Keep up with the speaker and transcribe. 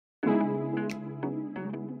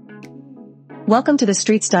Welcome to the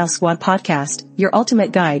Street Style Squad podcast, your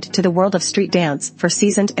ultimate guide to the world of street dance for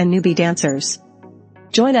seasoned and newbie dancers.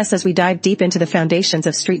 Join us as we dive deep into the foundations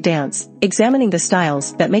of street dance, examining the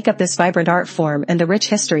styles that make up this vibrant art form and the rich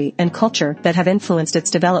history and culture that have influenced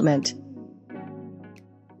its development.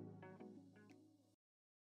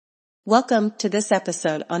 Welcome to this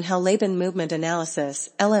episode on how Laban movement analysis,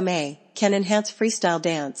 LMA, can enhance freestyle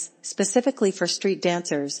dance, specifically for street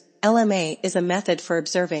dancers. LMA is a method for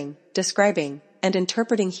observing, describing, and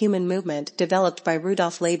interpreting human movement developed by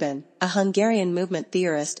Rudolf Laban, a Hungarian movement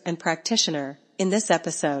theorist and practitioner. In this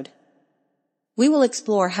episode, we will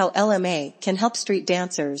explore how LMA can help street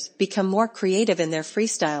dancers become more creative in their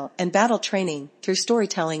freestyle and battle training through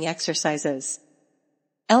storytelling exercises.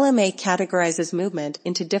 LMA categorizes movement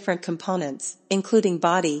into different components, including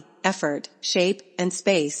body, effort, shape, and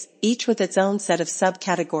space, each with its own set of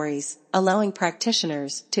subcategories, allowing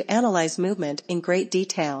practitioners to analyze movement in great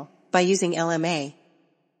detail. By using LMA,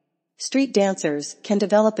 street dancers can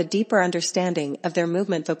develop a deeper understanding of their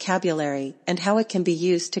movement vocabulary and how it can be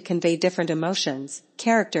used to convey different emotions,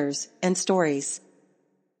 characters, and stories.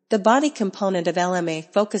 The body component of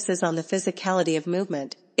LMA focuses on the physicality of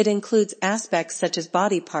movement. It includes aspects such as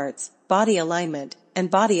body parts, body alignment, and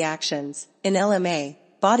body actions. In LMA,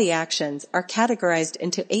 body actions are categorized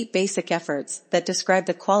into 8 basic efforts that describe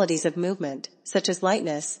the qualities of movement, such as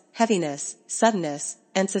lightness, heaviness, suddenness,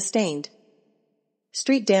 and sustained.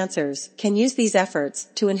 Street dancers can use these efforts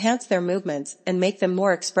to enhance their movements and make them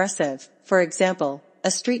more expressive. For example, a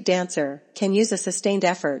street dancer can use a sustained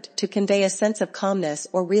effort to convey a sense of calmness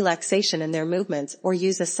or relaxation in their movements, or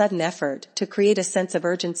use a sudden effort to create a sense of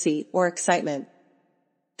urgency or excitement.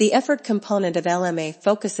 The effort component of LMA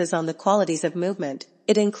focuses on the qualities of movement.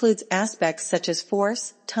 It includes aspects such as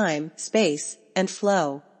force, time, space, and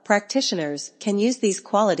flow. Practitioners can use these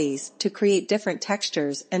qualities to create different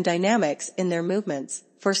textures and dynamics in their movements.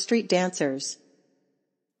 For street dancers,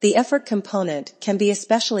 the effort component can be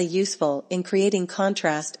especially useful in creating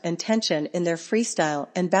contrast and tension in their freestyle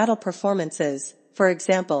and battle performances. For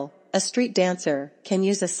example, a street dancer can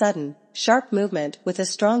use a sudden, sharp movement with a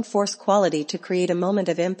strong force quality to create a moment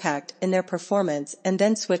of impact in their performance, and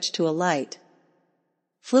then switch to a light,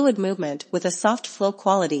 fluid movement with a soft flow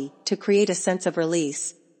quality to create a sense of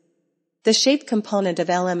release. The shape component of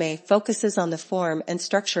LMA focuses on the form and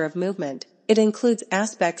structure of movement. It includes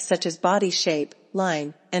aspects such as body shape,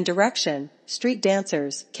 line, and direction. Street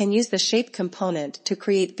dancers can use the shape component to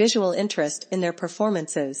create visual interest in their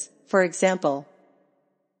performances. For example,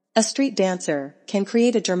 a street dancer can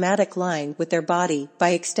create a dramatic line with their body by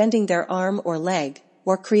extending their arm or leg,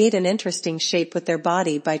 or create an interesting shape with their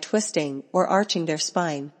body by twisting or arching their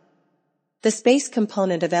spine. The space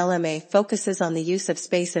component of LMA focuses on the use of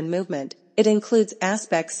space in movement. It includes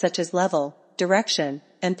aspects such as level, direction,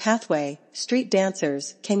 and pathway. Street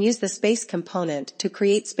dancers can use the space component to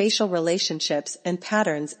create spatial relationships and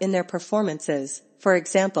patterns in their performances. For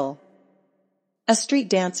example, a street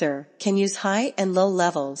dancer can use high and low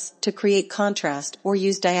levels to create contrast, or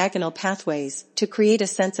use diagonal pathways to create a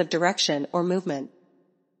sense of direction or movement.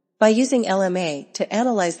 By using LMA to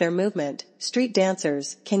analyze their movement, street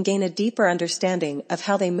dancers can gain a deeper understanding of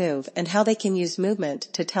how they move and how they can use movement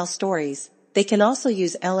to tell stories. They can also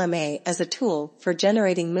use LMA as a tool for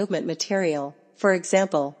generating movement material. For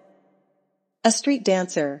example, a street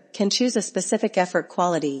dancer can choose a specific effort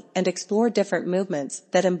quality and explore different movements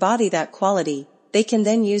that embody that quality. They can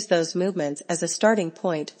then use those movements as a starting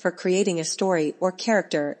point for creating a story or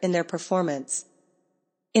character in their performance.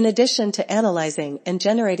 In addition to analyzing and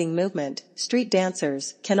generating movement, street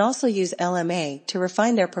dancers can also use LMA to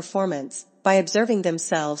refine their performance. By observing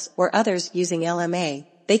themselves or others using LMA,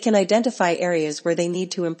 they can identify areas where they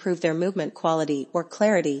need to improve their movement quality or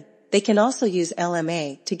clarity. They can also use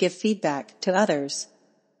LMA to give feedback to others,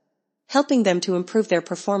 helping them to improve their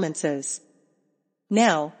performances.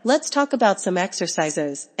 Now, let's talk about some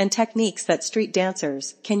exercises and techniques that street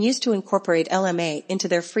dancers can use to incorporate LMA into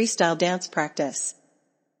their freestyle dance practice.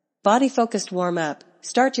 Body-focused warm-up.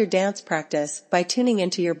 Start your dance practice by tuning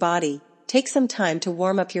into your body. Take some time to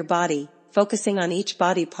warm up your body, focusing on each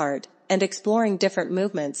body part and exploring different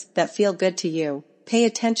movements that feel good to you. Pay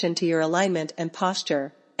attention to your alignment and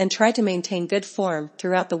posture, and try to maintain good form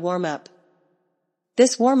throughout the warm-up.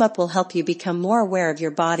 This warm-up will help you become more aware of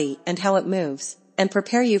your body and how it moves, and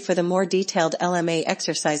prepare you for the more detailed LMA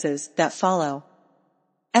exercises that follow.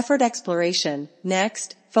 Effort exploration.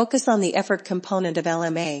 Next, focus on the effort component of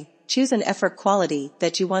LMA. Choose an effort quality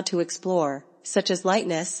that you want to explore, such as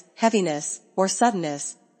lightness, heaviness, or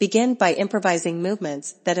suddenness. Begin by improvising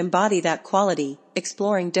movements that embody that quality,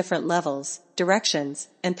 exploring different levels, directions,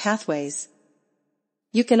 and pathways.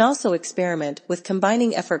 You can also experiment with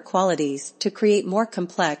combining effort qualities to create more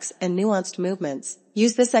complex and nuanced movements.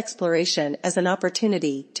 Use this exploration as an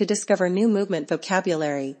opportunity to discover new movement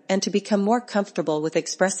vocabulary and to become more comfortable with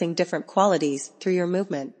expressing different qualities through your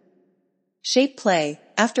movement. Shape play.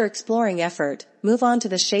 After exploring effort, move on to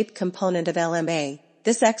the shape component of LMA.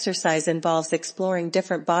 This exercise involves exploring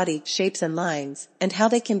different body shapes and lines, and how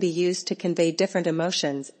they can be used to convey different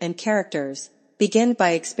emotions and characters. Begin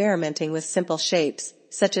by experimenting with simple shapes,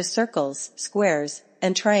 such as circles, squares,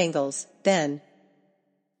 and triangles. Then,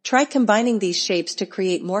 try combining these shapes to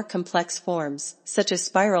create more complex forms, such as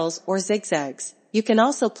spirals or zigzags. You can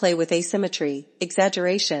also play with asymmetry,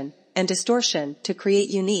 exaggeration, and distortion to create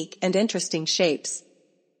unique and interesting shapes.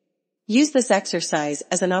 Use this exercise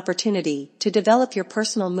as an opportunity to develop your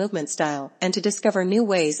personal movement style and to discover new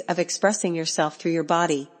ways of expressing yourself through your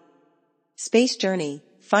body. Space journey.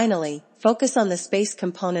 Finally, focus on the space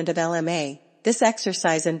component of LMA. This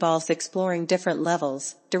exercise involves exploring different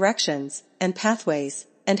levels, directions, and pathways,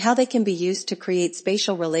 and how they can be used to create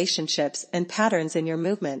spatial relationships and patterns in your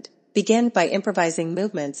movement. Begin by improvising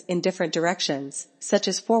movements in different directions, such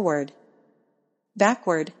as forward,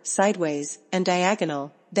 backward, sideways, and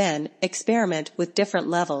diagonal. Then, experiment with different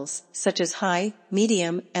levels, such as high,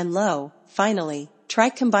 medium, and low. Finally, try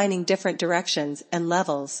combining different directions and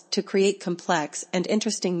levels to create complex and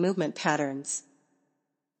interesting movement patterns.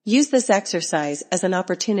 Use this exercise as an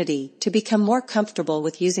opportunity to become more comfortable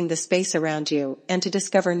with using the space around you and to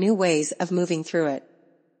discover new ways of moving through it.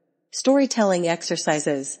 Storytelling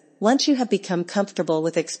exercises. Once you have become comfortable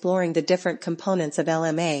with exploring the different components of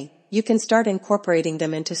LMA, you can start incorporating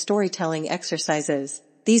them into storytelling exercises.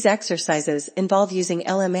 These exercises involve using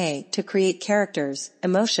LMA to create characters,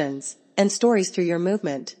 emotions, and stories through your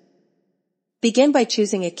movement. Begin by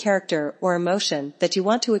choosing a character or emotion that you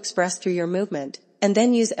want to express through your movement, and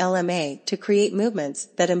then use LMA to create movements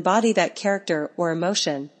that embody that character or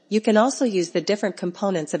emotion. You can also use the different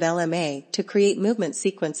components of LMA to create movement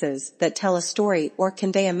sequences that tell a story or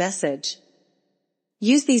convey a message.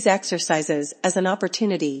 Use these exercises as an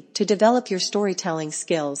opportunity to develop your storytelling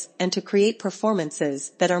skills and to create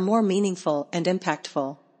performances that are more meaningful and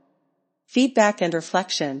impactful. Feedback and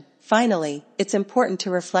reflection. Finally, it's important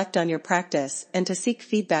to reflect on your practice and to seek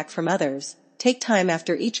feedback from others. Take time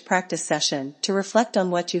after each practice session to reflect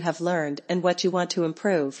on what you have learned and what you want to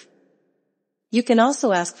improve. You can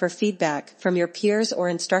also ask for feedback from your peers or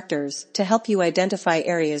instructors to help you identify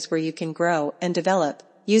areas where you can grow and develop.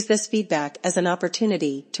 Use this feedback as an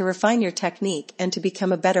opportunity to refine your technique and to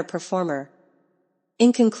become a better performer.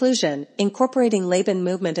 In conclusion, incorporating Laban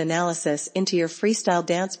movement analysis into your freestyle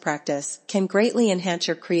dance practice can greatly enhance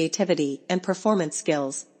your creativity and performance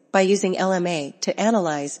skills by using LMA to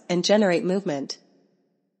analyze and generate movement.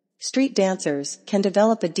 Street dancers can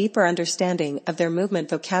develop a deeper understanding of their movement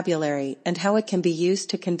vocabulary and how it can be used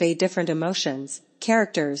to convey different emotions,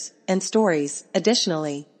 characters, and stories.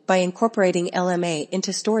 Additionally, by incorporating LMA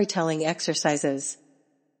into storytelling exercises,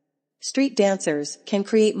 street dancers can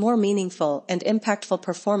create more meaningful and impactful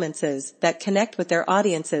performances that connect with their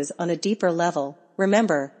audiences on a deeper level.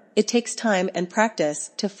 Remember, it takes time and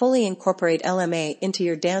practice to fully incorporate LMA into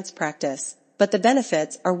your dance practice, but the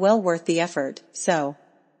benefits are well worth the effort. So,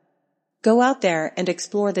 go out there and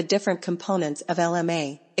explore the different components of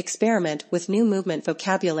LMA, experiment with new movement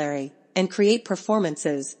vocabulary, and create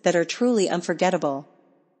performances that are truly unforgettable.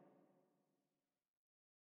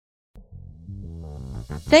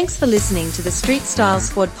 Thanks for listening to the Street Style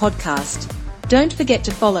Squad podcast. Don't forget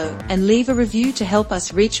to follow and leave a review to help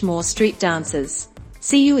us reach more street dancers.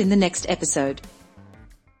 See you in the next episode.